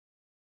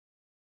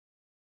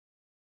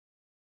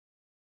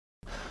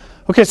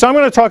Okay, so I'm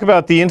going to talk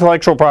about the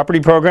intellectual property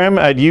program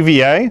at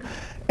UVA.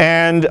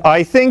 And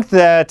I think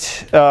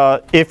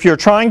that if you're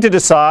trying to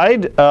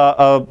decide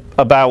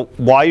about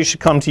why you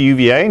should come to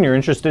UVA and you're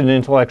interested in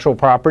intellectual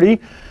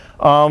property,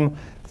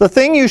 the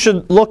thing you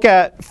should look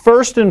at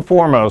first and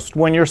foremost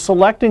when you're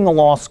selecting a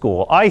law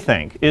school, I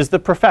think, is the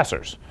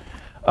professors.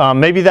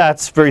 Maybe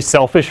that's very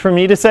selfish for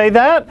me to say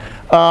that,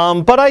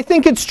 but I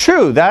think it's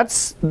true.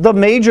 That's the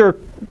major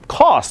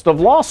cost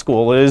of law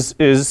school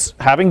is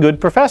having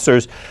good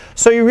professors.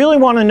 So you really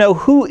want to know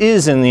who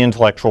is in the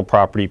intellectual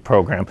property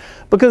program,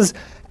 because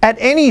at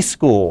any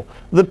school,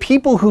 the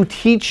people who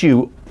teach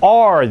you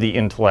are the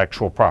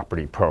intellectual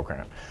property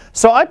program.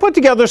 So I put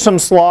together some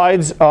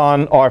slides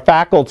on our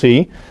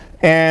faculty,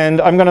 and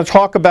I'm going to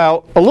talk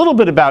about a little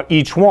bit about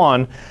each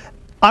one.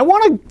 I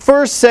want to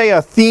first say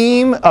a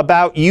theme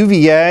about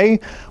UVA,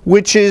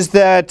 which is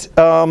that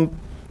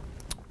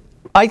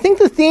I think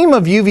the theme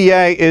of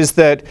UVA is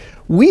that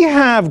we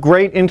have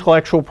great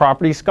intellectual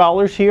property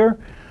scholars here,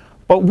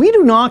 but we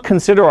do not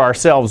consider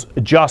ourselves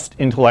just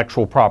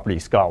intellectual property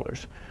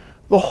scholars.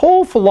 The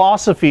whole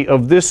philosophy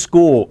of this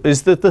school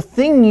is that the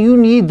thing you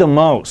need the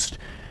most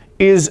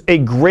is a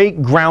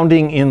great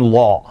grounding in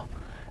law.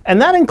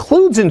 And that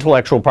includes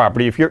intellectual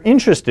property if you're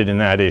interested in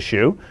that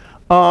issue.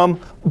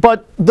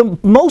 But the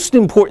most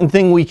important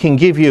thing we can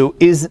give you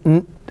is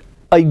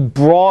a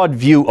broad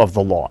view of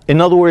the law.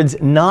 In other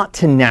words, not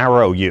to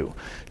narrow you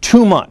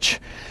too much.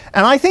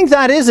 And I think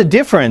that is a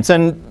difference.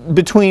 And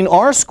between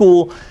our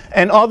school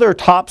and other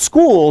top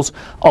schools,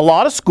 a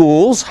lot of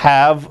schools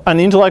have an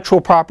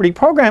intellectual property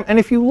program. And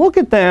if you look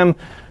at them,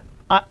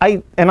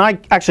 I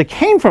actually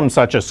came from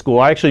such a school.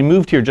 I actually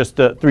moved here just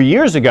 3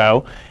 years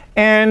ago.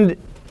 And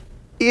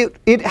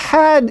it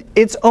had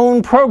its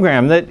own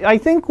program that I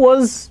think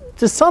was,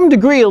 to some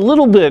degree, a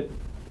little bit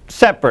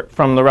separate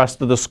from the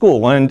rest of the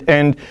school.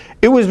 And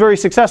it was very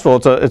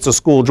successful. It's a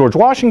school, George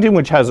Washington,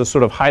 which has a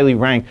sort of highly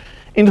ranked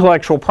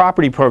intellectual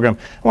property program.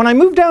 When I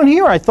moved down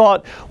here, I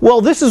thought, well,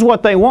 this is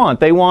what they want.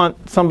 They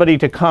want somebody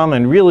to come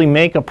and really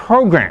make a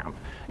program,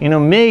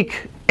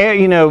 make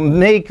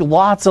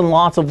lots and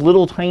lots of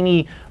little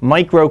tiny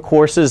micro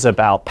courses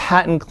about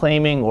patent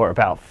claiming or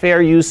about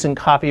fair use and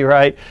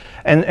copyright,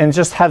 and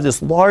just have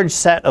this large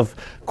set of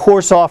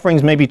course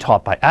offerings, maybe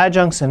taught by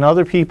adjuncts and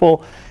other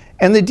people.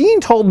 And the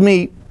dean told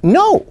me,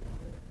 no,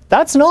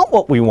 that's not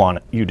what we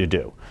want you to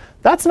do.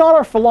 That's not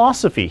our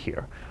philosophy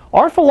here.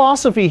 Our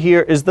philosophy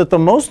here is that the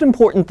most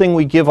important thing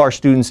we give our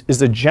students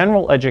is a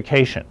general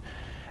education.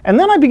 And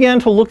then I began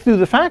to look through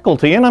the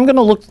faculty, and I'm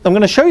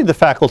going to show you the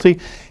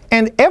faculty,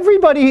 and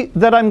everybody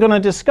that I'm going to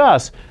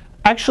discuss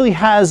actually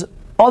has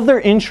other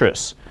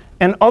interests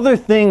and other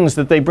things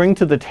that they bring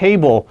to the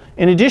table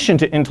in addition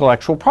to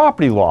intellectual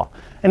property law.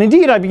 And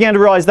indeed, I began to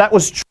realize that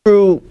was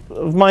true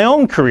of my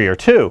own career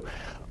too.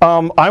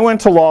 I went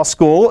to law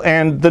school,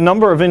 and the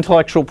number of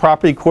intellectual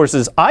property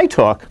courses I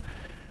took,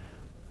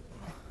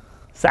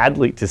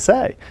 sadly to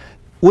say,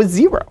 was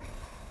 0.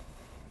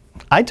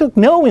 I took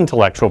no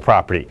intellectual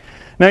property.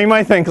 Now you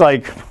might think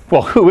like,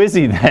 well, who is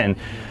he then?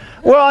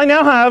 Well, I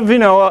now have,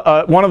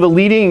 one of the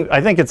leading,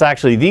 I think it's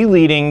actually the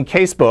leading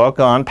casebook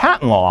on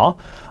patent law.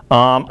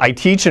 I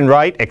teach and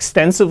write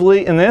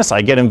extensively in this.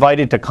 I get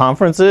invited to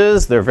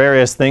conferences. There are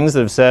various things that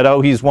have said,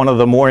 oh, he's one of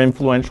the more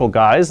influential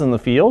guys in the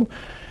field.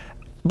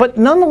 But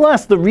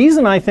nonetheless, the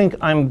reason I think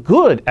I'm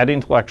good at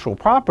intellectual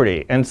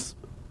property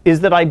is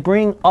that I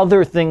bring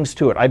other things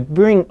to it. I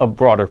bring a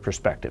broader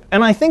perspective.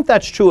 And I think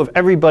that's true of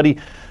everybody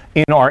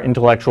in our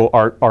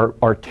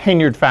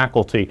tenured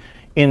faculty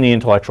in the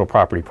intellectual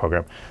property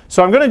program.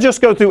 So I'm going to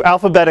just go through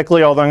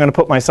alphabetically, although I'm going to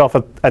put myself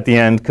at the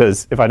end,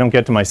 because if I don't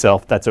get to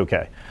myself, that's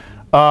okay.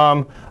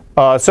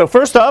 So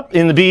first up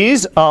in the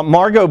B's,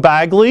 Margot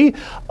Bagley,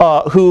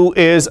 who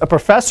is a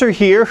professor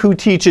here who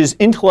teaches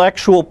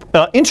international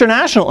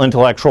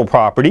intellectual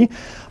property.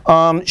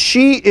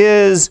 She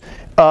is,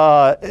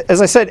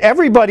 as I said,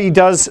 everybody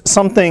does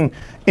something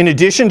in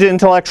addition to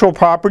intellectual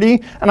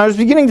property. And I was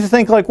beginning to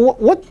think, like,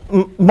 what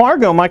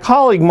Margot, my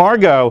colleague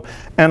Margot,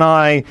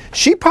 and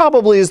she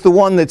probably is the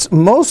one that's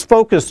most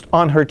focused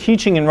on her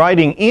teaching and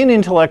writing in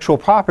intellectual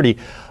property,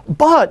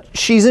 but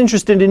she's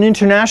interested in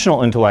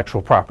international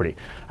intellectual property.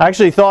 I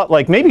actually thought,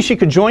 like, maybe she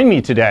could join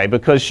me today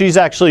because she's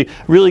actually a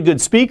really good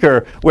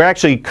speaker. We're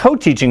actually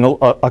co-teaching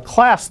a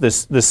class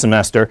this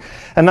semester.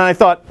 And then I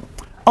thought,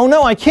 oh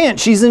no, I can't.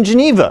 She's in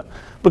Geneva,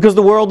 because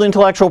the World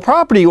Intellectual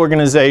Property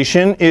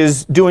Organization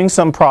is doing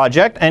some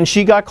project, and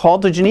she got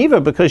called to Geneva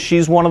because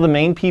she's one of the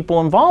main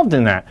people involved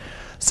in that.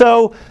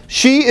 So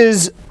she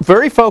is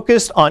very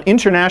focused on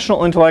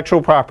international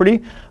intellectual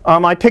property.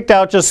 I picked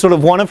out just sort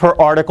of one of her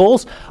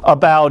articles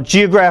about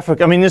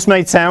geographic. I mean, this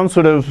might sound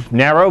sort of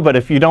narrow, but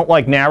if you don't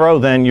like narrow,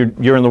 then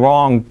you're in the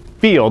wrong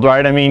field,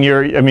 right? I mean,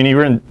 you're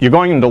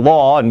going into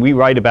law, and we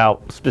write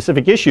about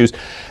specific issues.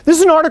 This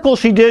is an article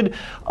she did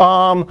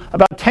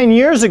about 10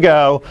 years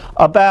ago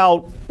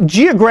about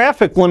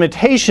geographic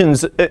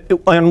limitations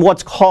and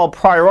what's called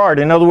prior art.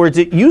 In other words,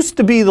 it used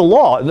to be the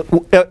law.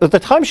 At the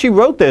time she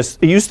wrote this,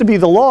 it used to be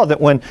the law that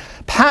when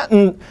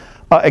patent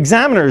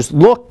examiners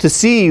looked to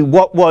see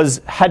what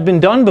had been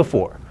done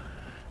before.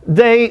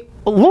 They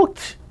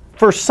looked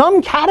for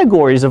some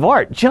categories of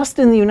art just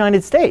in the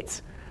United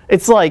States.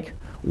 It's like,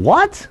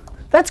 what?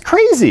 That's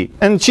crazy.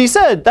 And she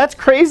said, that's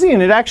crazy,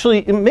 and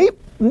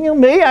it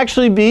may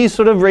actually be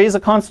sort of raise a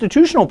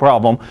constitutional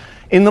problem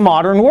in the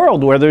modern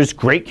world where there's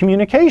great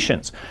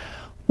communications.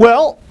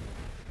 Well,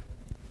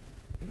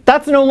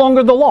 that's no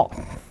longer the law.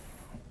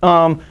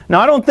 Now,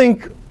 I don't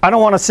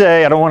want to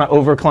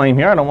overclaim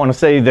here. I don't want to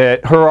say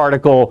that her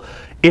article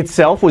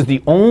itself was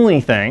the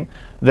only thing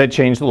that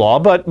changed the law,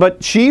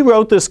 but she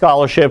wrote this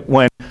scholarship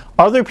when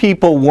other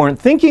people weren't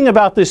thinking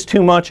about this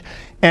too much,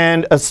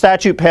 and a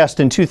statute passed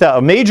in 2000,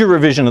 a major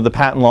revision of the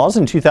patent laws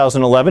in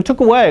 2011,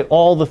 took away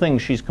all the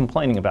things she's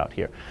complaining about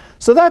here.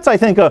 So that's, I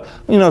think,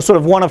 sort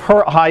of one of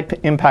her high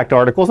impact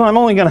articles, and I'm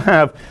only going to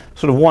have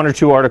sort of 1 or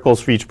 2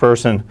 articles for each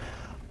person.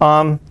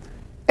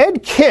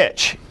 Ed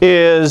Kitch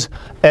is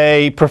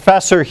a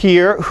professor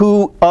here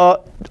who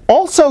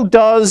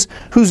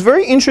who's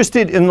very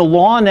interested in the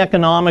law and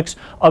economics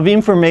of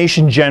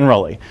information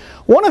generally.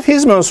 One of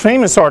his most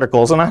famous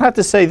articles, and I have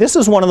to say this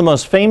is one of the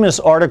most famous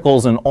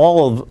articles in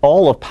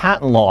all of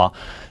patent law,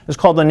 is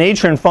called The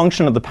Nature and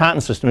Function of the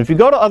Patent System. If you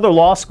go to other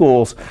law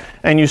schools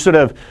and you sort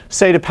of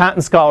say to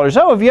patent scholars,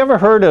 oh, have you ever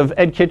heard of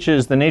Ed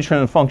Kitch's The Nature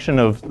and Function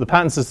of the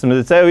Patent System?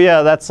 They'd say, oh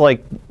yeah, that's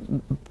like,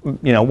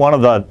 one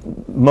of the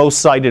most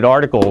cited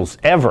articles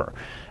ever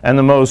and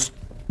the most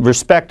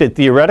respected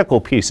theoretical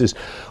pieces.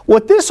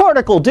 What this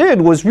article did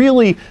was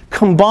really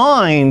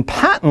combine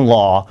patent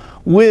law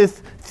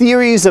with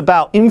theories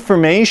about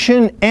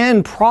information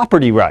and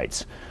property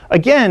rights.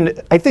 Again,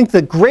 I think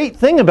the great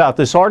thing about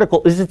this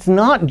article is it's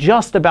not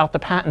just about the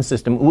patent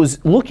system. It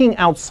was looking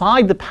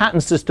outside the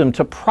patent system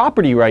to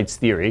property rights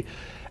theory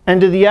and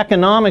to the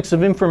economics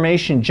of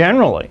information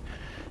generally.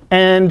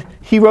 And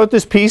he wrote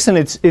this piece, and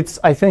it's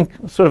I think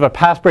sort of a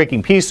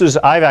path-breaking piece.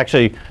 I've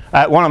actually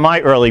one of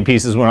my early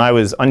pieces when I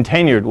was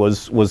untenured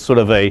was sort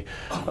of an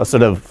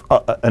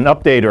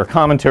update or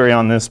commentary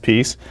on this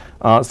piece.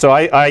 So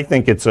I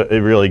think it's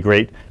a really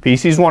great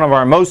piece. He's one of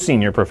our most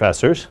senior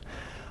professors.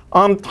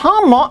 Tom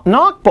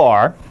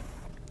Nachbar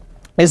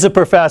is a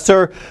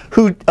professor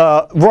who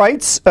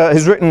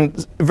has written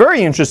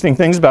very interesting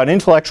things about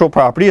intellectual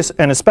property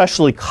and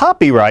especially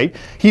copyright.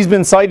 He's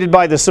been cited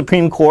by the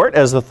Supreme Court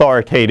as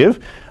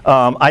authoritative.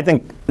 I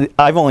think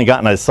I've only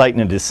gotten a cite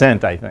and a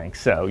dissent, I think,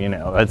 so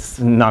that's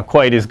not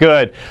quite as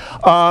good.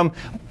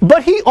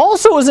 But he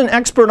also is an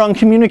expert on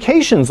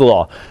communications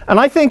law. And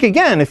I think,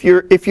 again, if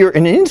you're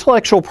an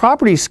intellectual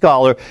property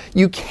scholar,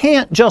 you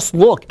can't just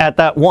look at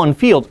that one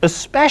field,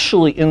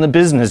 especially in the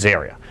business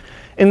area.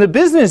 In the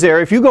business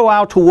area, if you go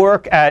out to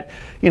work at,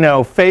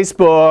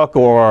 Facebook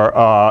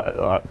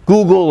or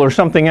Google or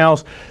something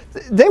else,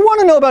 they want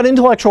to know about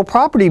intellectual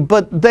property,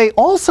 but they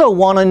also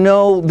want to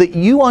know that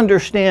you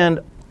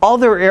understand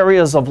other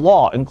areas of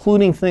law,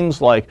 including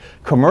things like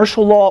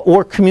commercial law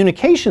or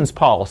communications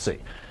policy.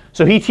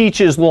 So he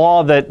teaches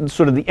law that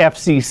sort of the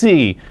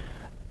FCC,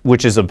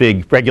 which is a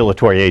big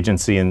regulatory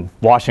agency in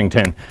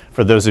Washington,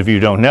 for those of you who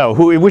don't know,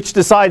 which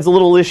decides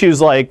little issues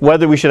like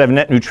whether we should have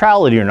net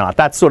neutrality or not.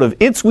 That's sort of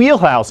its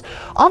wheelhouse.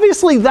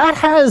 Obviously,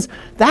 that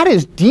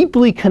is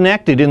deeply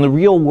connected in the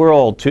real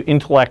world to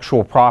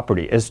intellectual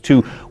property as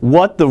to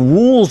what the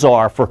rules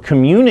are for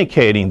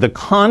communicating the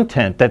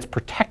content that's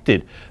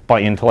protected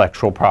by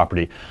intellectual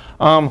property.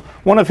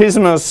 One of his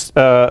most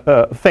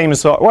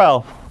famous,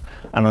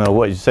 I don't know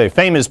what you say,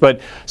 famous,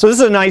 but so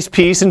this is a nice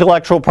piece,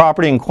 Intellectual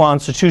Property and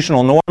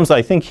Constitutional Norms.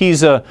 I think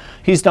he's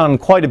done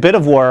quite a bit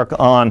of work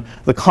on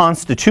the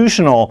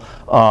constitutional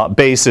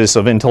basis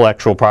of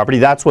intellectual property.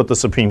 That's what the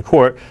Supreme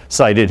Court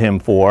cited him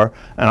for,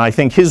 and I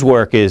think his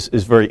work is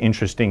very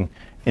interesting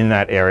in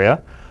that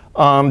area.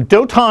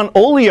 Dotan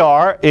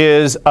Oliar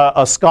is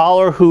a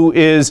scholar who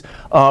is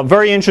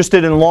very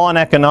interested in law and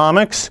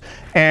economics,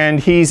 and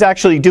he's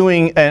actually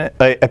doing a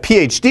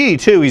PhD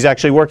too. He's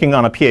actually working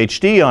on a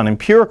PhD on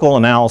empirical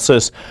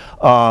analysis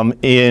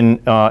in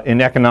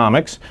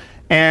economics,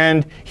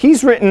 and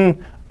he's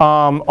written a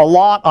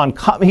lot on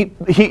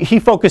he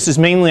focuses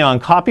mainly on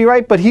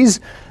copyright, but he's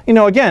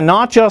again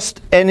not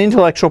just an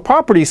intellectual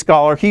property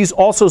scholar. He's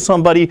also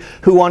somebody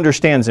who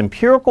understands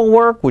empirical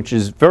work, which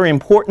is very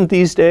important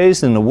these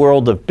days in the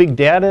world of big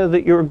data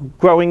that you're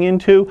growing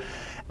into,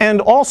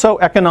 and also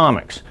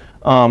economics,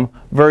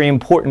 very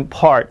important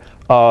part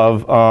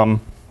of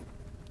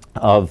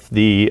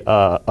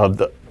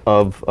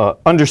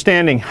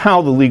understanding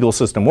how the legal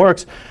system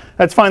works.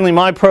 That's finally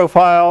my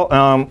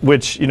profile,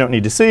 which you don't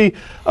need to see.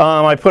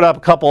 I put up a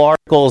couple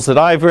articles that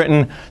I've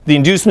written. The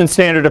Inducement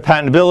Standard of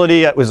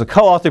Patentability, it was a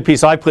co-author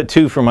piece. I put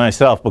 2 for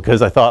myself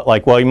because I thought,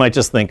 you might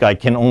just think I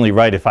can only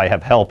write if I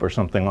have help or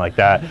something like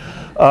that.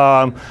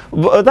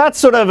 But that's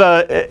sort of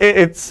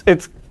it's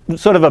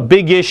sort of a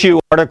big issue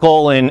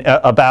article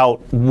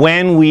about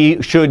when we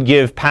should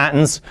give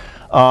patents.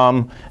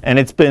 and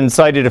it's been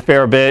cited a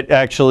fair bit.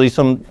 Actually,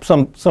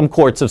 some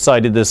courts have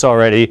cited this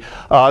already.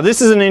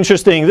 This is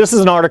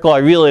an article I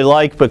really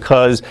like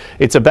because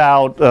it's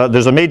about,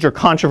 there's a major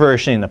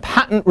controversy in the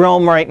patent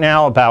realm right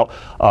now about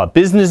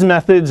business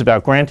methods,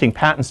 about granting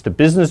patents to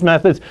business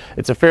methods.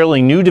 It's a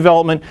fairly new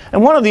development.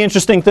 And one of the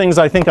interesting things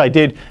I think I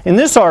did in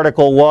this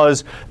article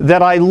was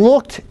that I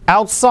looked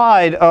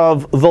outside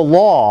of the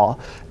law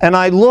and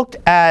I looked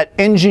at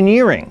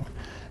engineering.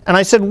 And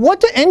I said,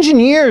 what do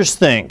engineers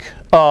think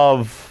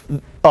of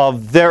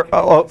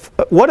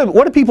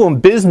what do people in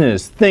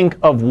business think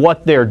of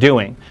what they're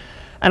doing?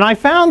 And I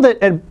found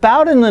that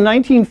about in the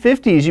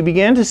 1950s, you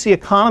began to see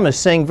economists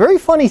saying very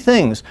funny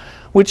things,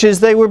 which is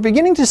they were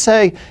beginning to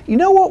say, you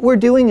know, what we're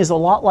doing is a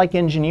lot like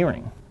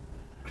engineering.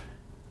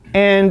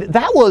 And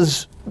that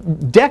was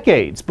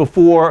decades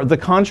before the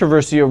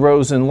controversy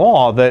arose in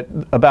law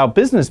about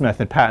business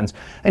method patents.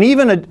 And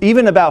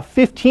even about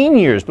 15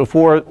 years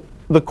before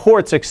the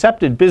courts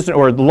accepted business,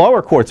 or the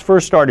lower courts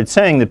first started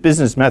saying that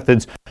business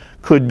methods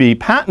could be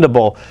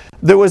patentable,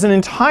 there was an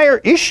entire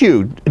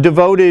issue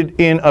devoted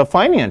in a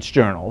finance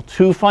journal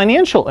to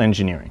financial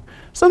engineering.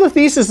 So the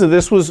thesis of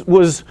this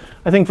was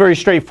I think, very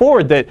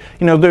straightforward, that,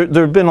 you know, there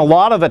have been a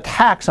lot of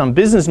attacks on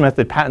business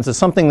method patents as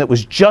something that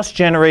was just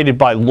generated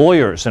by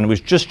lawyers, and it was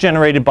just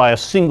generated by a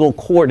single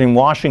court in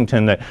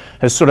Washington that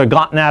has sort of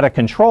gotten out of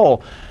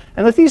control.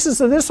 And the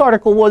thesis of this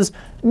article was,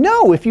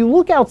 no, if you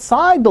look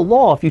outside the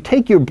law, if you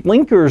take your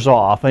blinkers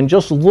off and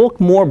just look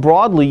more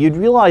broadly, you'd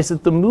realize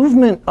that the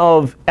movement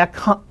of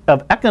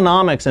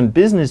economics and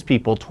business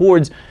people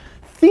towards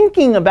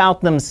thinking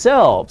about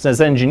themselves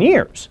as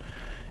engineers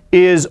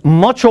is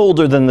much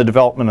older than the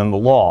development in the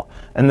law.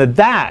 And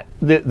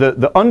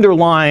the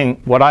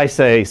underlying, what I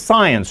say,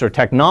 science or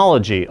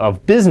technology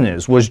of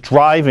business was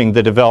driving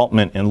the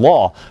development in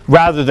law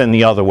rather than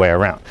the other way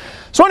around.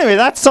 So anyway,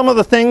 that's some of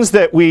the things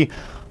that we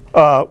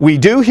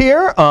do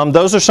here.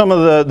 Those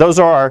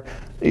are our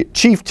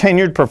chief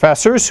tenured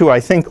professors who I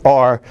think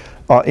are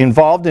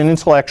involved in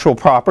intellectual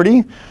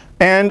property.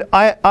 And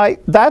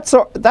that's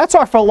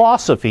our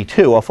philosophy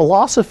too, a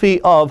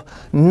philosophy of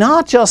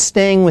not just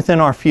staying within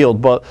our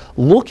field, but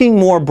looking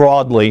more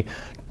broadly.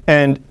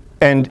 And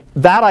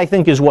that, I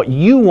think, is what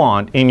you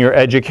want in your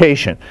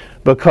education,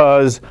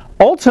 because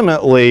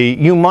ultimately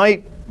you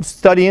might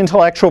study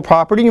intellectual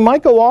property, you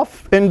might go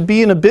off and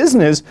be in a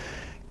business,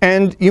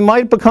 and you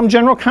might become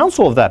general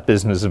counsel of that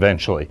business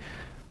eventually.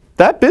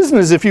 That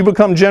business, if you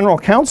become general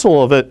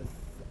counsel of it,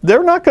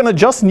 they're not going to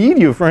just need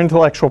you for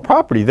intellectual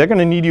property. They're going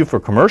to need you for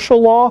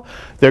commercial law.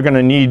 They're going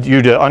to need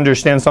you to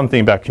understand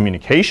something about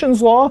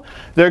communications law.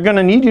 They're going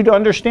to need you to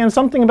understand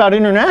something about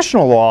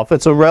international law if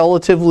it's a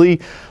relatively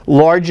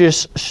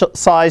largest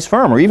size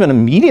firm, or even a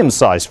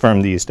medium-sized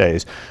firm these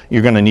days.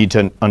 You're going to need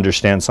to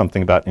understand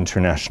something about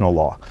international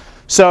law.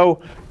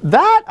 So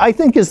that, I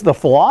think, is the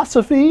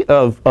philosophy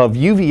of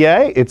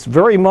UVA. It's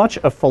very much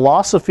a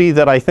philosophy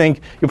that I think,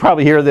 you'll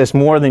probably hear this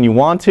more than you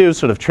want to,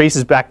 sort of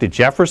traces back to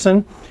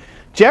Jefferson.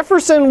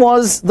 Jefferson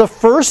was the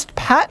first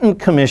patent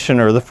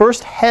commissioner, the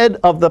first head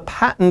of the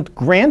patent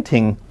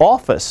granting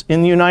office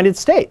in the United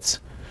States.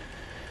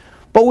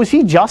 But was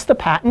he just a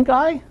patent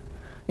guy? You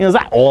know, is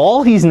that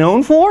all he's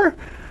known for?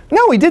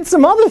 No, he did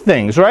some other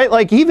things, right?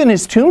 Like even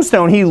his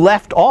tombstone, he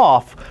left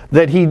off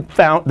that he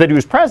found that he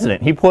was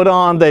president. He put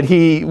on that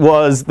he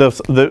was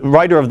the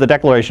writer of the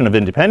Declaration of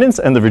Independence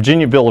and the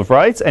Virginia Bill of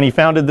Rights, and he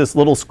founded this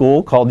little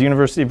school called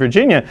University of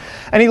Virginia,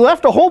 and he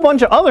left a whole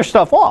bunch of other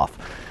stuff off.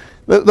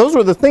 Those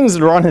were the things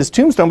that are on his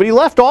tombstone, but he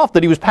left off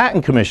that he was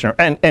patent commissioner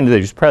and that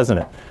he was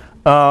president.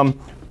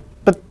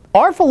 But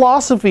our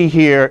philosophy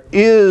here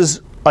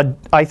is,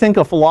 I think,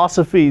 a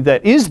philosophy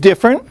that is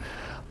different.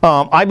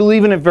 I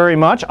believe in it very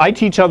much. I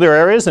teach other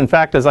areas. In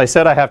fact, as I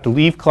said, I have to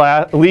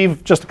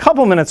leave just a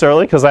couple minutes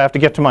early because I have to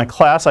get to my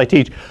class. I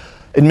teach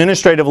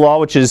administrative law,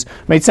 which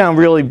may sound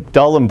really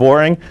dull and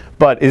boring,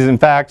 but is in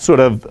fact sort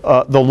of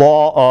the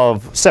law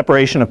of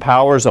separation of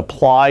powers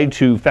applied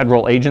to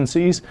federal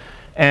agencies.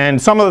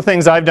 And some of the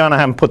things I've done, I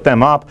haven't put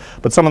them up,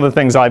 but some of the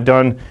things I've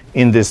done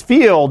in this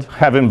field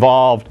have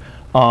involved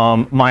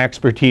my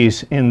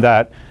expertise in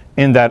that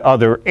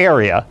other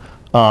area,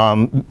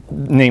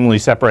 namely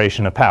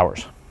separation of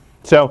powers.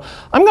 So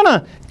I'm going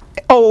to,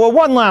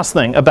 one last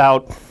thing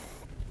about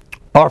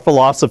our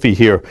philosophy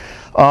here.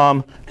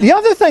 The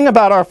other thing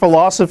about our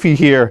philosophy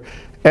here,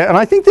 and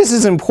I think this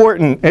is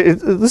important,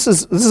 this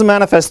is a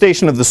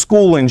manifestation of the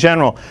school in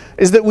general,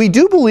 is that we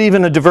do believe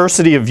in a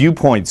diversity of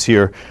viewpoints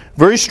here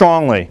very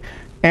strongly.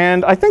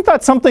 And I think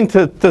that's something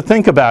to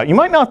think about. You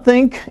might not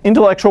think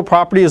intellectual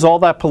property is all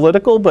that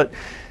political, but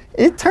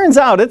it turns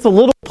out it's a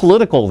little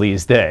political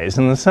these days,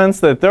 in the sense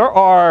that there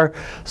are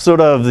sort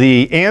of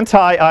the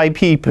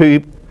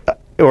anti-IP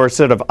or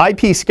sort of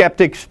IP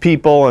skeptics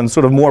people and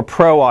sort of more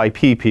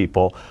pro-IP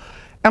people.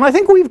 And I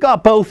think we've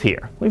got both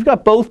here. We've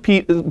got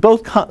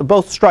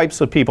both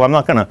stripes of people. I'm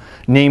not going to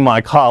name my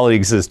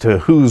colleagues as to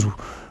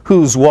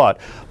who's what.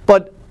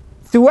 But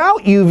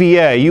throughout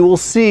UVA, you will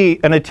see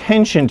an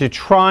attention to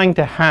trying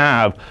to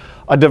have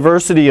a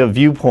diversity of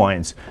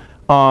viewpoints.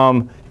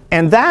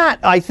 And that,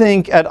 I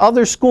think, at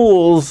other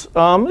schools,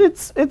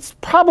 it's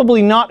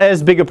probably not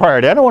as big a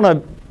priority. I don't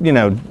want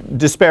to,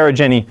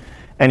 disparage any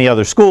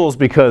other schools,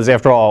 because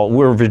after all,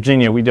 we're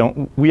Virginia. We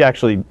don't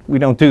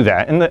do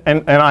that.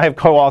 And I have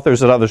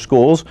co-authors at other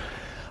schools,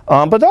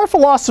 but our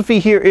philosophy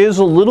here is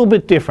a little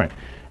bit different,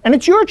 and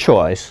it's your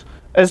choice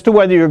as to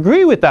whether you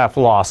agree with that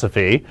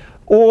philosophy,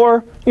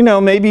 or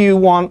maybe you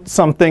want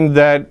something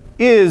that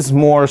is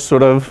more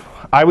sort of,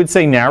 I would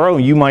say, narrow.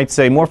 You might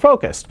say more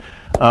focused.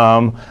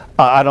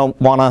 I don't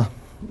want to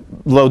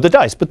load the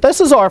dice, but this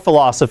is our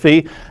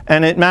philosophy,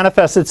 and it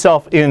manifests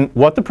itself in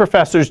what the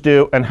professors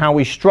do and how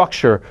we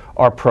structure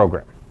our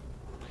program.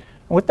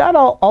 And with that,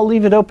 I'll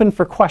leave it open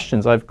for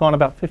questions. I've gone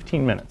about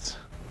 15 minutes.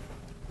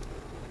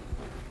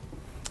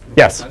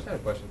 Yes? I just had a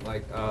question.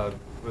 Like,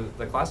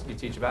 the classes you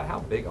teach about, how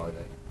big are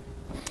they?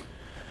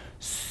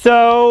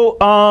 So,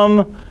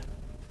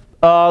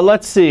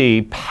 let's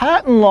see.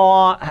 Patent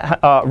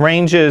law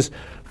ranges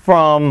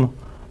from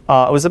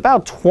it was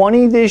about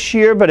 20 this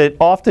year, but it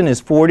often is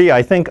 40.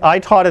 I think I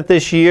taught it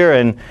this year,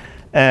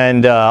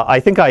 and I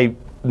think I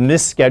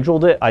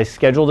misscheduled it. I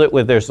scheduled it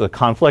with there's a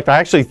conflict. I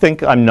actually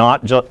think I'm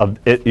not.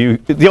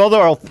 The other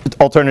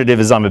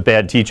alternative is I'm a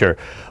bad teacher,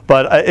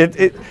 but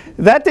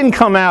that didn't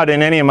come out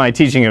in any of my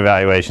teaching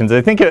evaluations. I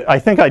think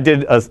I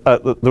did.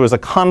 There was a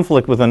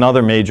conflict with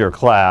another major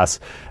class,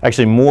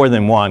 actually more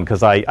than one,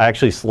 because I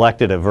actually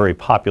selected a very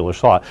popular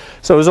slot.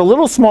 So it was a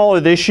little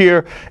smaller this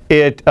year.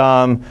 It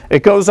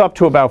goes up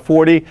to about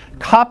 40.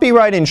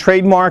 Copyright and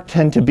trademark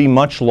tend to be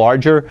much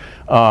larger,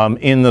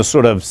 in the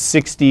sort of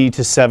 60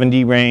 to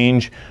 70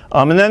 range.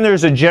 And then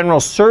there's a general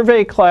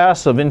survey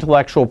class of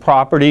intellectual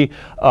property,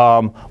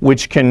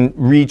 which can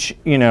reach,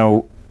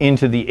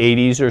 into the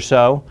 80s or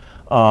so.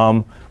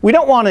 We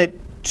don't want it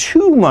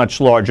too much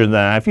larger than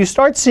that. If you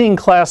start seeing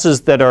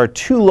classes that are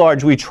too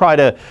large, we try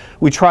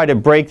to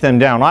break them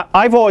down.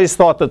 I've always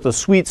thought that the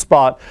sweet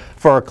spot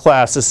for a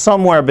class is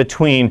somewhere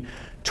between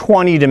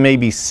 20 to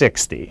maybe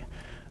 60.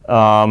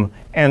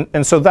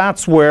 And so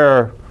that's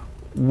where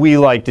we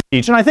like to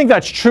teach. And I think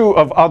that's true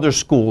of other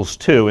schools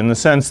too, in the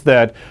sense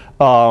that,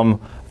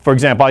 for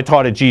example, I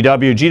taught at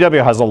GW.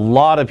 GW has a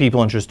lot of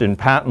people interested in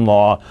patent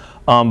law,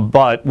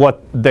 but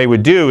what they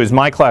would do is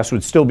my class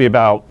would still be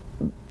about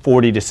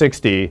 40 to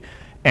 60,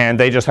 and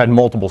they just had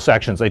multiple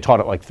sections. They taught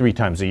it like 3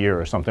 times a year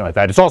or something like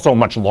that. It's also a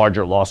much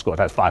larger law school. It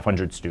has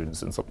 500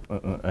 students,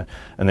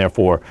 and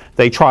therefore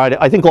they try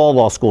to, I think all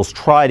law schools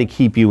try to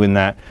keep you in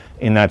that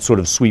sort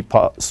of sweet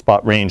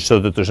spot range, so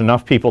that there's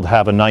enough people to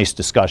have a nice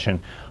discussion,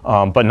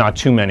 but not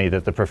too many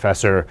that the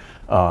professor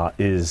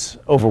is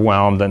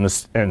overwhelmed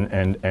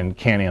and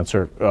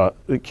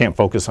can't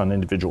focus on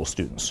individual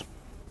students.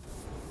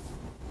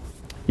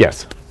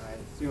 Yes? I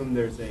assume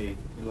there's a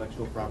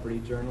intellectual property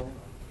journal.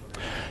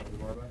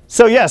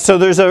 So yes, so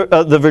there's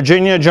the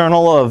Virginia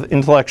Journal of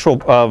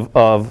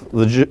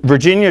the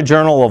Virginia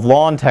Journal of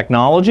Law and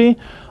Technology.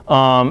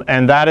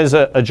 And that is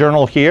a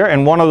journal here.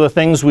 And one of the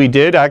things we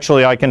did,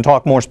 actually I can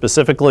talk more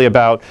specifically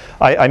about,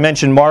 I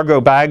mentioned Margot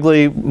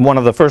Bagley, one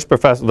of the first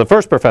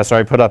professor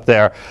I put up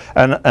there,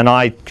 and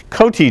I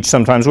co-teach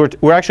sometimes.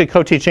 We're actually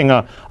co-teaching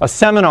a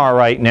seminar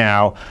right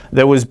now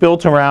that was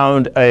built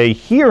around a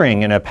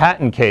hearing in a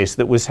patent case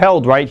that was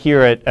held right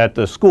here at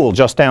the school,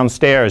 just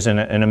downstairs in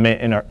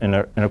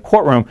a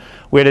courtroom.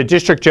 We had a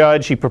district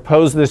judge. He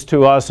proposed this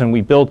to us, and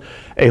we built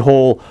a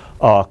whole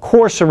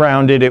course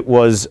around it. It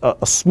was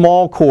a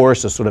small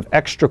course, a sort of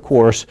extra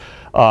course.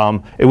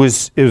 It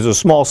was a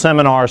small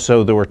seminar,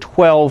 so there were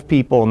 12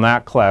 people in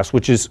that class,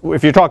 which is,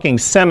 if you're talking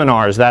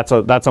seminars, that's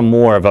a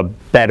more of a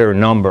better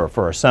number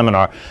for a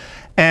seminar.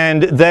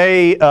 And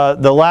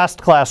the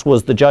last class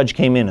was the judge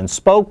came in and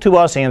spoke to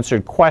us,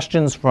 answered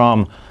questions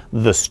from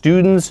the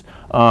students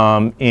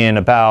in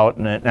about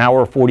an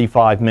hour,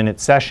 45-minute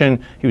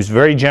session. He was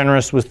very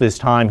generous with his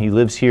time. He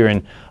lives here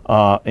in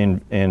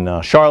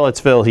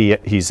Charlottesville.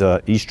 He's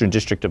an Eastern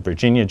District of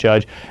Virginia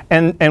judge.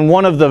 And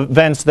one of the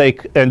events, they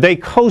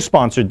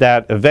co-sponsored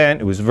that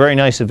event. It was a very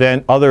nice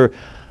event. Other,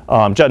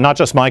 not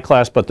just my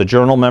class, but the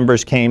journal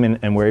members came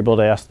and were able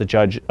to ask the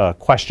judge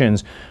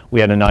questions. We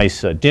had a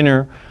nice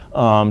dinner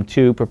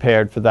too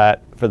prepared for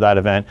that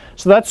event.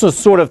 So that's the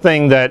sort of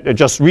thing that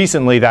just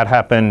recently that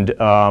happened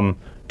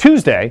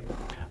Tuesday.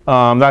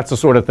 That's the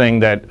sort of thing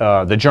that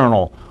the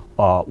journal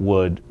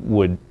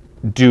would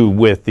do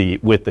with the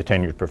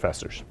tenured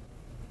professors.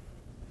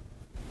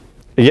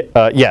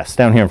 Yes,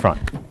 down here in front.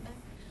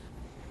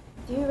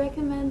 Do you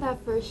recommend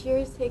that first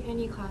years take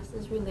any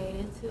classes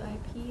related to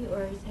IP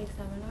or take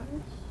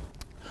seminars?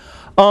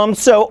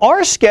 So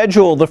our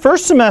schedule, the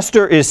first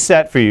semester is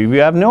set for you. You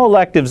have no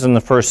electives in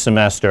the first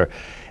semester.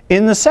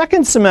 In the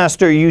second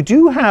semester, you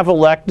do have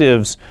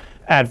electives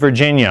at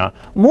Virginia,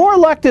 more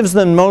electives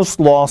than most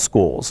law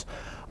schools.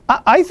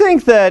 I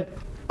think that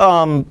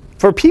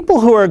for people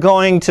who are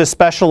going to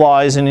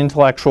specialize in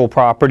intellectual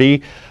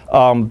property,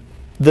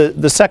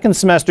 the second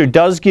semester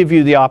does give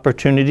you the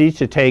opportunity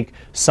to take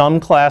some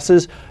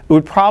classes. It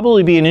would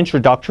probably be an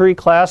introductory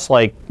class,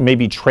 like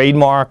maybe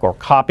trademark or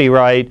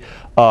copyright,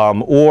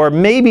 or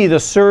maybe the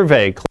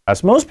survey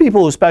class. Most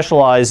people who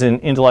specialize in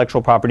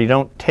intellectual property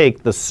don't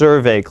take the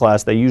survey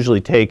class. They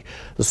usually take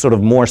the sort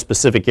of more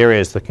specific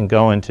areas that can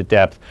go into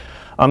depth.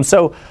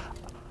 So,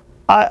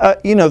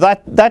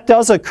 that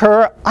does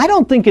occur. I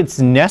don't think it's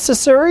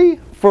necessary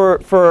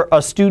for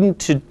a student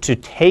to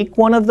take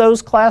one of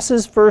those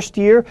classes first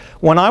year.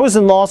 When I was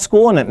in law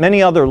school and at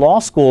many other law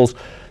schools,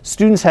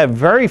 students have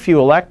very few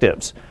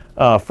electives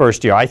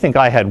first year. I think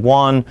I had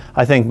one.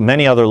 I think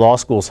many other law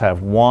schools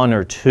have one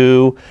or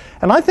two.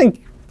 And I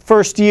think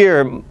first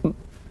year,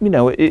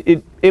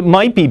 it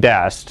might be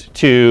best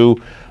to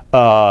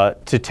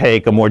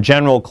take a more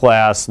general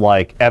class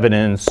like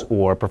evidence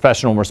or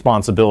professional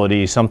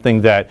responsibility,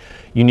 something that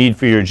you need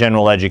for your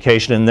general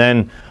education, and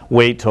then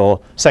wait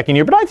till second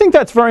year. But I think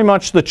that's very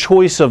much the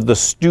choice of the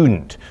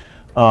student,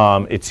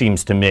 it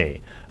seems to me.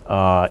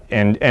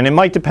 And it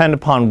might depend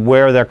upon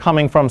where they're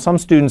coming from. Some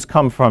students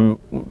come from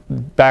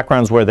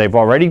backgrounds where they've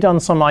already done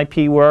some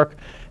IP work,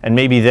 and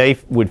maybe they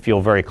would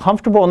feel very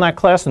comfortable in that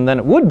class, and then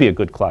it would be a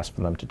good class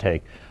for them to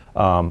take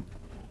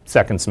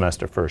second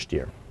semester, first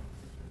year.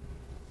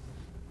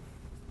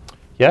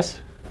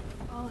 Yes?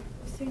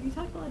 So you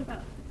talked a lot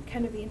about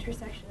kind of the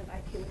intersection of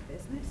IP with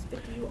business,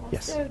 but do you also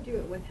Yes. do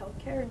it with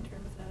healthcare in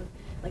terms of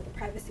like the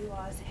privacy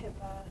laws,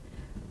 HIPAA,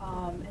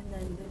 and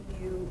then the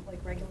new like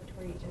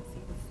regulatory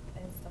agencies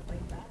and stuff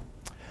like that?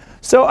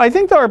 So I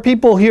think there are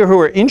people here who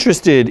are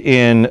interested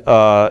in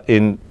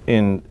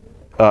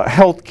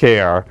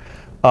healthcare,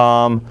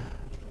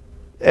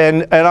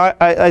 and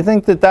I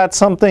think that that's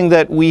something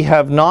that we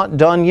have not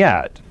done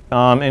yet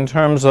in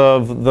terms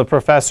of the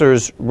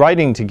professors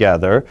writing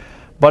together.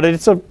 But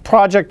it's a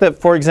project that,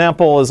 for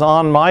example, is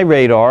on my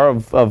radar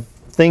of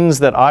things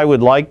that I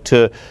would like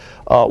to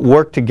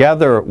work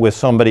together with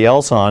somebody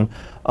else on.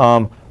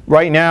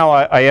 Right now,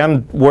 I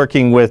am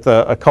working with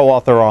a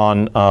co-author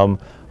on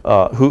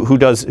who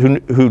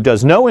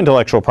does no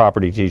intellectual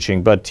property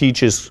teaching, but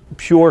teaches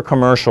pure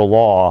commercial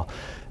law,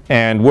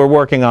 and we're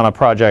working on a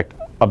project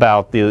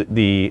about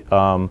the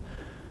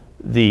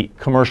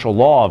commercial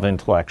law of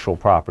intellectual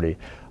property.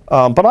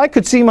 But I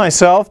could see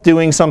myself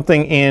doing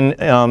something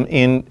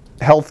in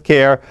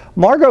healthcare.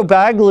 Margot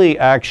Bagley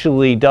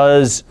actually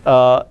is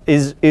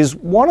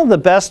one of the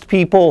best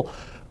people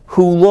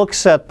who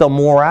looks at the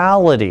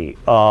morality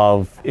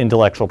of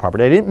intellectual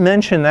property. I didn't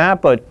mention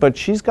that, but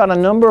she's got a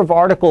number of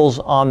articles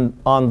on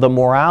the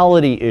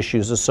morality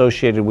issues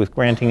associated with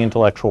granting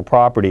intellectual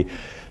property.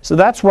 So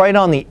that's right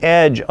on the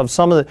edge of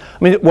some of the,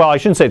 I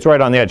shouldn't say it's right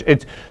on the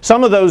edge.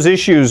 Some of those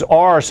issues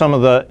are some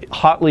of the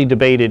hotly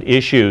debated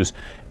issues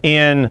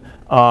in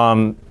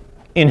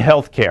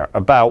healthcare,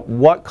 about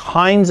what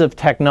kinds of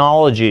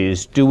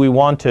technologies do we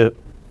want to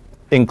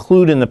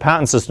include in the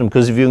patent system,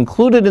 because if you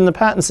include it in the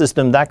patent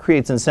system, that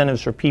creates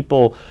incentives for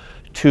people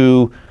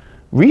to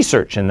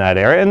research in that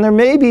area. And there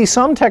may be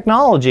some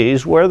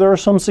technologies where there are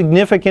some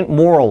significant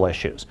moral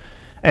issues.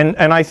 And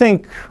I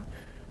think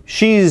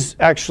she's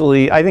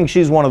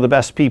one of the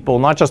best people,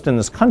 not just in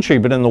this country,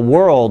 but in the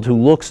world, who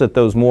looks at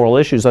those moral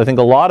issues. I think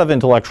a lot of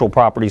intellectual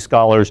property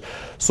scholars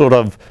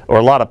or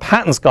a lot of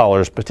patent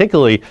scholars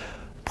particularly,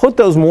 put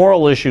those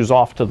moral issues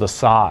off to the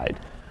side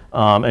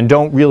and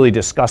don't really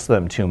discuss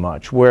them too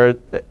much, where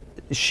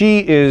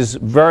she is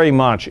very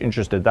much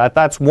interested.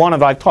 That's one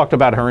of, I've talked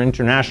about her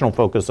international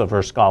focus of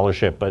her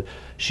scholarship, but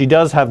she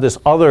does have this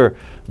other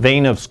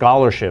vein of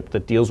scholarship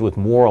that deals with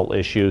moral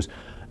issues,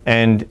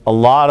 and a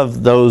lot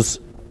of those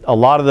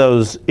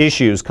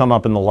issues come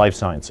up in the life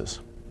sciences.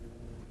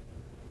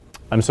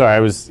 I'm sorry, I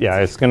was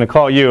going to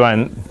call you,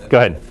 and go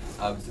ahead.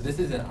 So this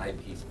isn't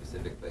IP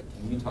specific, but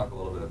can you talk a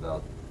little bit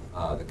about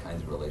the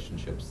kinds of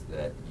relationships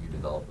that you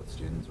develop with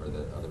students, or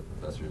that other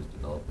professors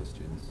develop with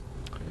students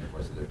in the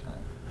course of their time?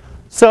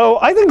 So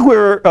I think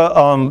we're,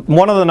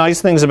 one of the nice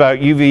things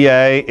about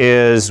UVA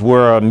is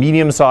we're a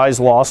medium-sized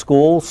law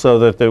school,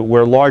 so that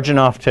we're large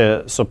enough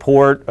to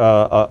support,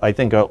 I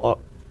think, a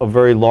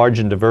very large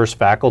and diverse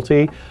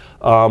faculty.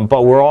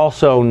 But we're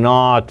also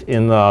not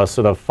in the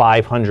sort of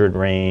 500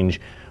 range,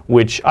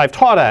 which I've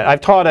taught at.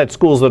 I've taught at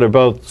schools that are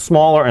both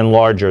smaller and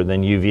larger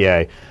than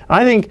UVA.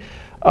 I think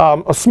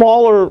a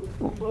smaller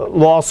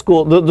law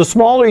school, the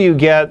smaller you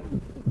get,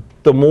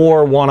 the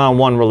more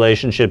one-on-one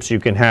relationships you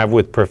can have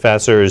with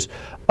professors.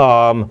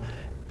 Or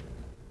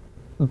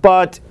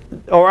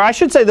I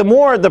should say, I'm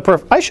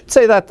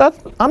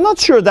not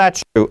sure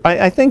that's true.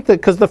 I think that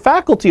because the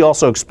faculty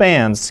also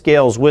expands,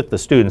 scales with the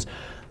students.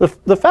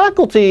 The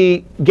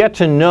faculty get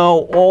to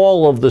know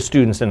all of the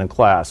students in a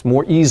class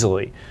more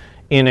easily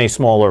in a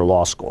smaller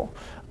law school.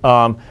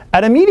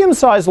 At a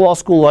medium-sized law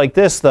school like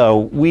this,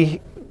 though,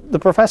 the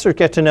professors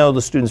get to know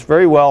the students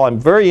very well. I'm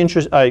very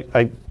interested.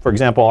 For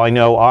example, I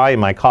know I and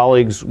my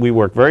colleagues, we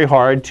work very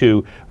hard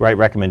to write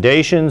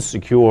recommendations,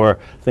 secure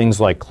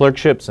things like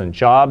clerkships and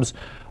jobs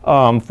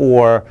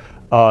for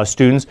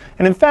students.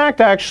 And in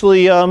fact,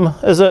 actually,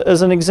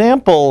 as an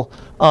example,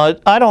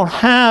 I don't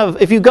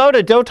have, if you go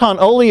to Dotan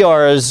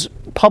Oliar's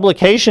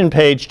publication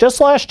page,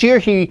 just last year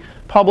he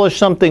published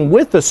something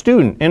with a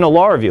student in a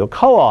law review, a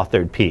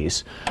co-authored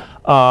piece.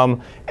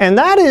 And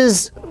that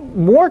is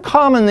more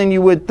common than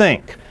you would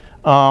think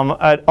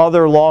at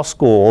other law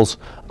schools.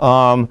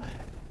 So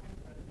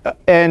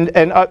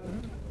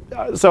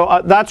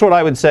that's what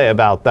I would say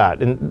about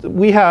that. And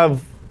we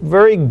have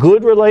very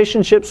good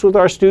relationships with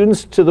our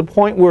students to the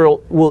point where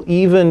we'll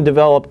even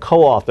develop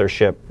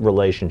co-authorship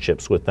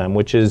relationships with them,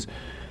 which is,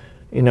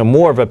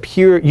 more of a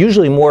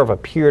usually more of a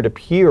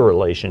peer-to-peer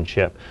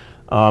relationship.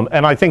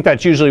 And I think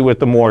that's usually with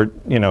the more,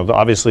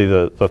 obviously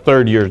the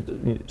third year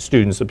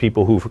students, the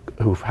people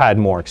who've had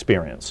more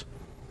experience.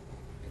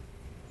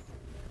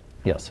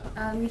 Yes.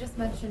 You just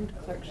mentioned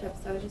clerkships.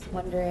 I was just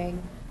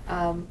wondering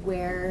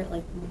where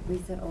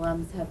recent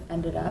alums have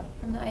ended up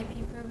from the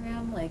IP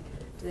program. Like,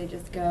 do they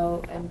just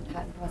go and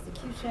patent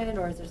prosecution,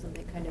 or is there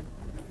something kind of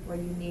more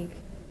unique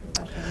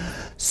profession?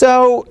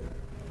 So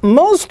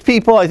most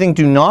people, I think,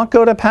 do not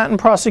go to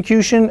patent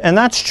prosecution, and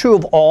that's true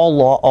of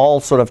all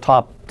sort of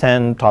top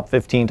 10, top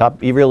 15,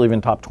 really even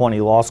top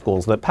 20 law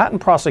schools. That patent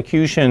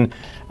prosecution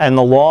and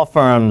the law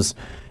firms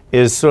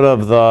is sort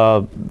of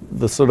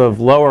the sort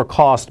of lower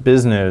cost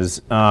business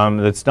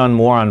that's done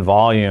more on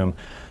volume.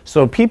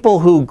 So people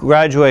who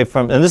graduate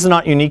from, and this is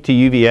not unique to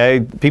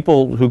UVA,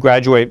 people who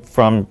graduate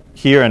from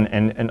here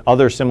and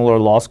other similar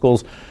law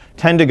schools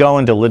tend to go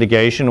into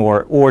litigation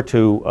or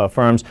to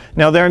firms.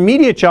 Now, their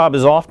immediate job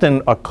is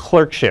often a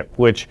clerkship,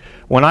 which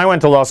when I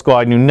went to law school,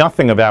 I knew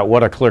nothing about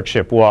what a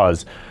clerkship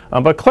was.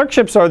 But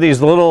clerkships are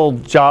these little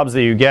jobs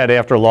that you get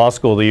after law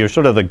school that you're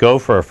sort of the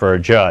gopher for a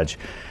judge.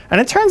 And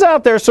it turns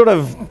out they're sort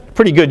of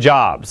pretty good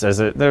jobs.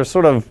 They're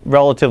sort of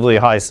relatively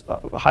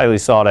highly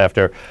sought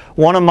after.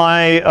 One of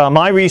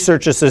my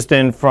research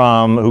assistant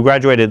who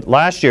graduated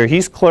last year,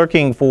 he's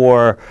clerking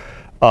for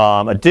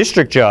a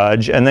district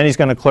judge, and then he's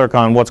going to clerk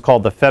on what's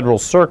called the Federal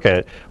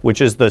Circuit, which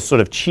is the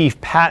sort of chief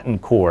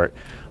patent court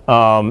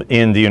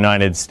in the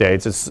United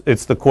States.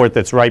 It's the court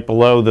that's right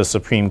below the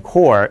Supreme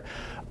Court.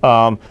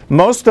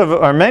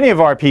 Many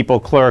of our people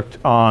clerked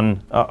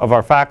of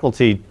our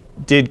faculty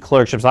did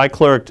clerkships. I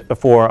clerked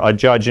for a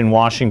judge in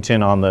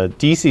Washington on the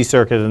DC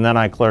Circuit, and then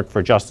I clerked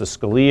for Justice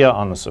Scalia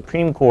on the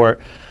Supreme Court.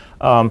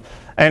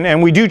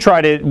 And we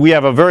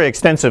have a very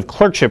extensive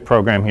clerkship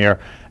program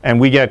here,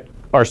 and we get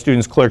our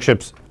students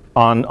clerkships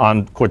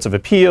on courts of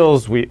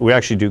appeals. We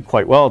actually do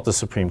quite well at the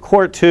Supreme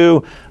Court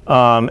too,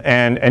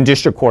 and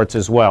district courts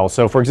as well.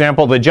 So for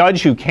example, the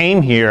judge who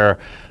came here,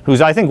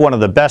 who's I think one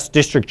of the best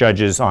district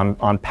judges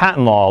on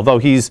patent law, although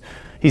he's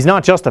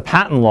not just a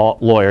patent law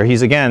lawyer,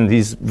 he's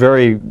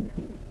very,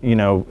 he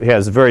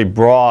has a very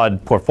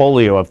broad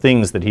portfolio of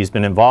things that he's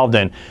been involved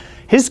in.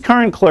 His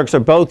current clerks are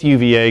both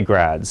UVA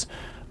grads.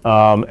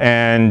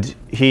 And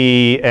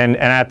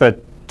at the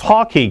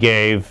talk he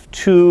gave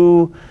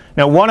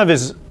one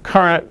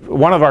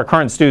of our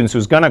current students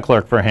who's going to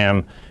clerk for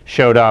him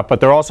showed up,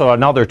 but there are also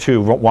another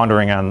two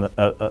wandering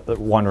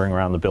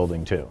around the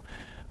building too.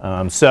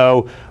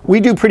 So we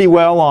do pretty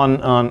well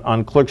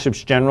on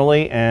clerkships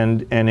generally,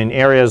 and in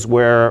areas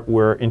where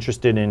we're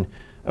interested in,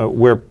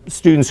 where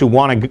students who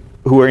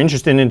are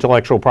interested in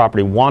intellectual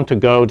property want to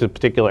go to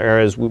particular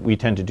areas, we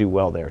tend to do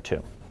well there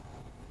too.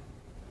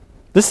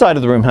 This side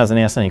of the room hasn't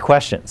asked any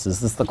questions.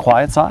 Is this the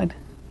quiet side?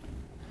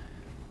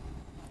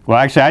 Well,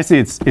 actually, I see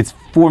it's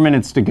 4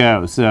 minutes to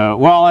go. So,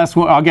 well,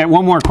 I'll get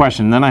one more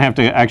question, then I have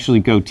to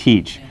actually go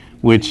teach,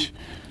 which...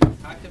 You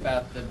talked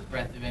about the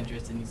breadth of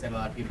interest, and you said a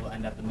lot of people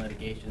end up in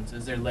litigation. So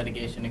is there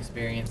litigation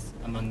experience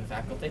among the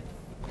faculty?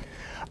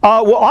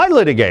 Well, I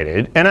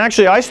litigated, and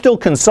actually I still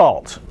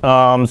consult.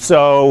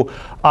 So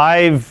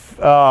I've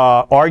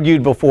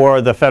argued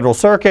before the Federal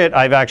Circuit.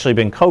 I've actually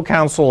been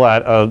co-counsel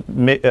at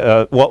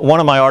one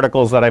of my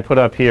articles that I put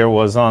up here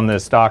was on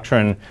this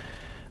doctrine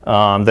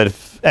that,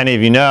 if any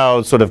of you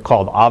know, sort of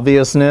called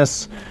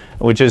obviousness,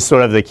 which is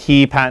sort of the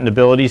key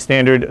patentability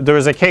standard. There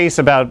was a case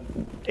about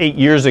 8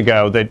 years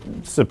ago that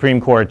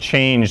Supreme Court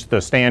changed the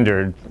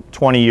standard,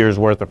 20 years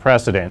worth of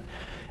precedent,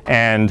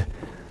 and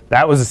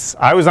I was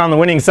on the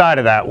winning side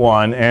of that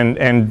one, and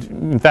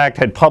in fact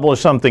had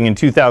published something in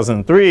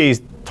 2003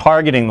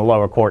 targeting the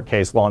lower court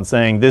case law and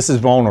saying this is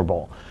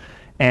vulnerable,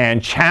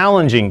 and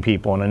challenging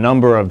people in a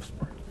number of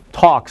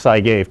talks I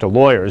gave to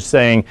lawyers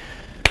saying,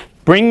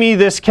 bring me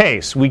this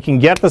case. We can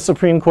get the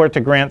Supreme Court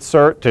to grant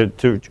cert,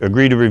 to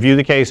agree to review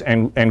the case,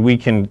 and we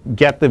can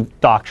get the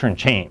doctrine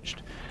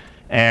changed.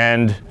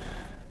 And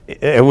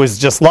it was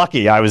just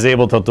lucky I was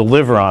able to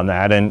deliver on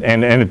that, and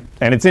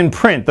it's in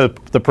print. The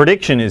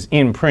prediction is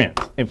in print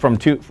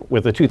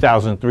with the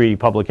 2003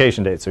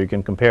 publication date, so you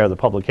can compare the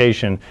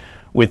publication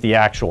with the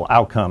actual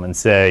outcome and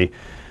say,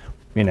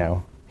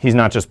 he's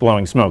not just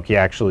blowing smoke, he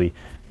actually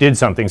did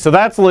something. So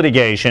that's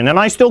litigation, and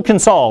I still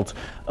consult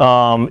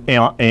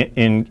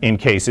in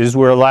cases.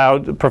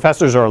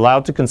 Professors are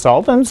allowed to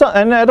consult,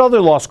 and at other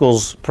law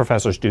schools,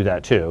 professors do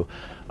that too.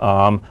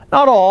 Not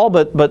all,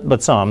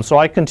 but some. So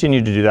I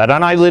continue to do that,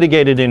 and I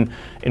litigated in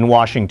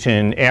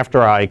Washington after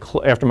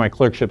my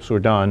clerkships were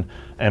done,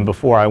 and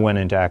before I went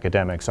into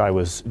academics. I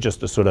was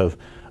just a sort of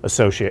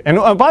associate. And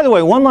by the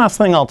way, one last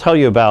thing I'll tell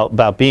you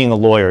about being a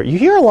lawyer. You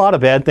hear a lot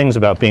of bad things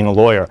about being a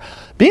lawyer.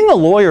 Being a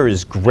lawyer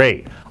is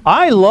great.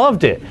 I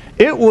loved it.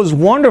 It was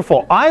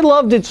wonderful. I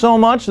loved it so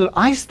much that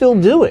I still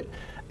do it.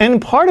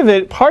 And part of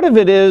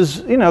it is,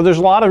 you know, there's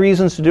a lot of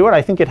reasons to do it.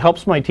 I think it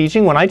helps my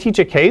teaching. When I teach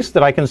a case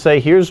that I can say,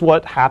 here's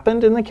what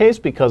happened in the case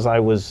because I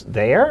was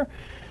there,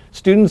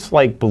 students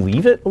like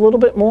believe it a little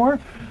bit more.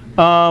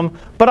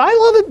 But I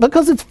love it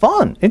because it's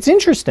fun. It's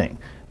interesting.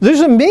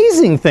 There's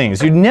amazing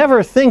things you'd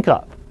never think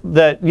of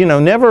that, you know,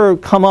 never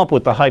come up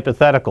with the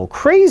hypothetical,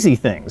 crazy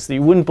things that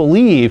you wouldn't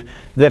believe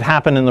that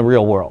happen in the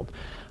real world.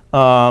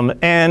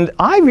 And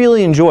I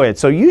really enjoy it.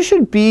 So you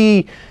should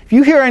be, if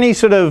you hear any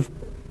sort of,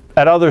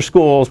 at other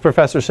schools,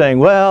 professors saying,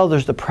 well,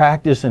 there's the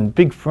practice and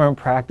big firm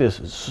practice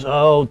is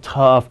so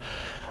tough.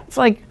 It's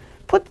like,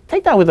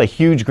 take that with a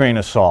huge grain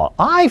of salt.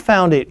 I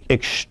found it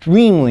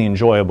extremely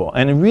enjoyable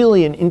and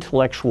really an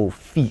intellectual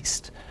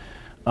feast.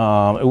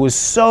 It was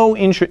so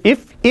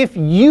interesting. If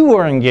you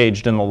are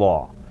engaged in the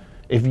law,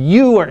 if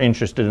you are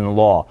interested in the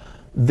law,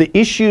 the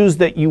issues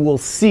that you will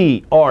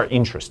see are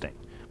interesting.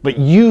 But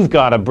you've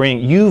got to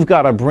bring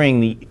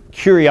the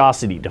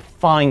curiosity to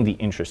find the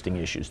interesting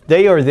issues.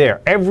 They are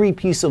there. Every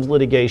piece of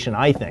litigation,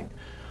 I think,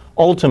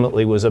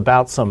 ultimately was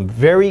about some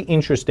very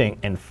interesting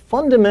and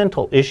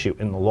fundamental issue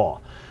in the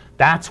law.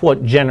 That's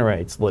what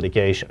generates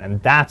litigation,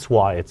 and that's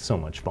why it's so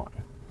much fun.